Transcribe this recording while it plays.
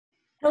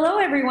Hello,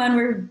 everyone.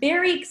 We're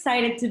very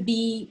excited to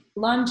be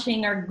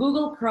launching our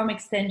Google Chrome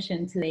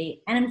extension today.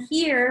 And I'm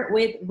here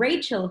with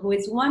Rachel, who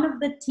is one of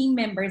the team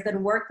members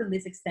that worked on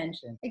this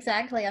extension.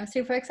 Exactly. I'm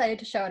super excited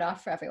to show it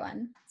off for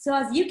everyone. So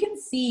as you can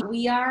see,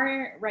 we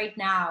are right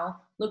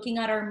now looking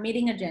at our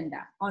meeting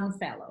agenda on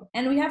Fellow.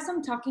 And we have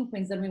some talking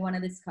points that we want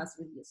to discuss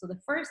with you. So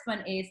the first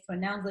one is to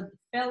announce that the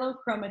Fellow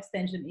Chrome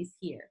extension is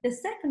here. The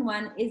second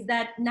one is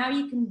that now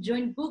you can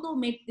join Google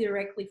Meet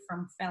directly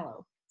from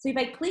Fellow. So if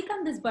I click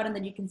on this button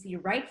that you can see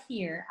right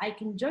here, I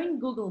can join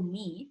Google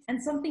Meet and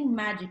something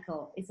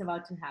magical is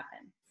about to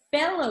happen.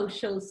 Fellow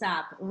shows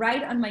up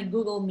right on my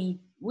Google Meet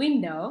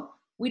window,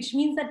 which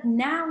means that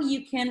now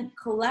you can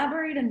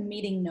collaborate on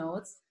meeting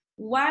notes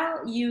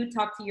while you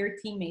talk to your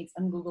teammates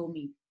on Google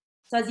Meet.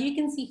 So as you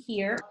can see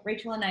here,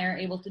 Rachel and I are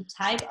able to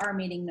type our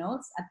meeting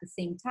notes at the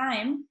same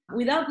time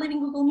without leaving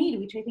Google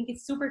Meet, which I think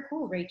is super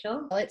cool,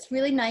 Rachel. Well, it's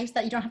really nice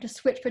that you don't have to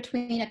switch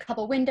between a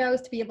couple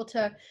windows to be able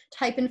to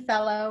type in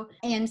Fellow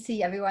and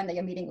see everyone that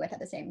you're meeting with at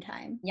the same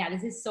time. Yeah,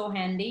 this is so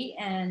handy.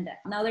 And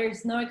now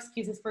there's no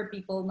excuses for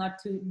people not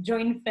to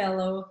join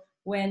Fellow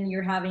when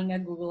you're having a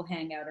Google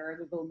Hangout or a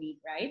Google Meet,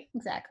 right?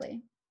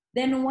 Exactly.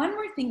 Then one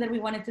more thing that we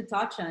wanted to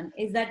touch on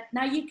is that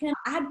now you can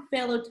add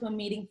Fellow to a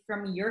meeting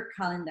from your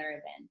calendar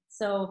event.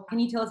 So can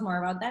you tell us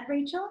more about that,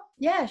 Rachel?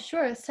 Yeah,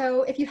 sure.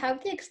 So if you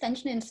have the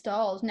extension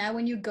installed, now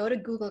when you go to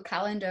Google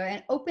Calendar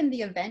and open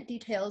the event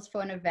details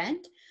for an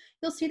event,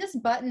 you'll see this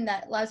button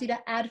that allows you to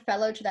add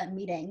Fellow to that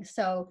meeting.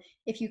 So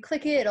if you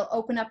click it, it'll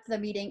open up the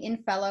meeting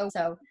in Fellow.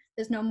 So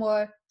there's no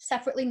more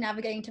separately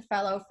navigating to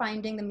Fellow,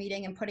 finding the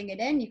meeting and putting it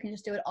in. You can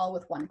just do it all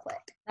with one click.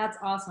 That's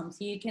awesome.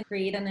 So you can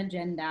create an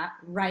agenda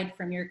right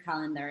from your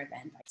calendar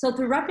event. So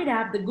to wrap it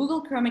up, the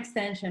Google Chrome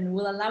extension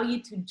will allow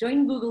you to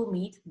join Google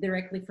Meet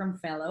directly from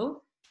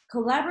Fellow,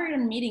 collaborate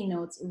on meeting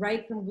notes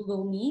right from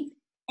Google Meet,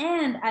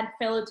 and add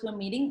Fellow to a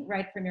meeting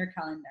right from your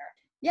calendar.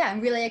 Yeah,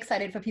 I'm really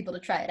excited for people to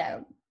try it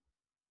out.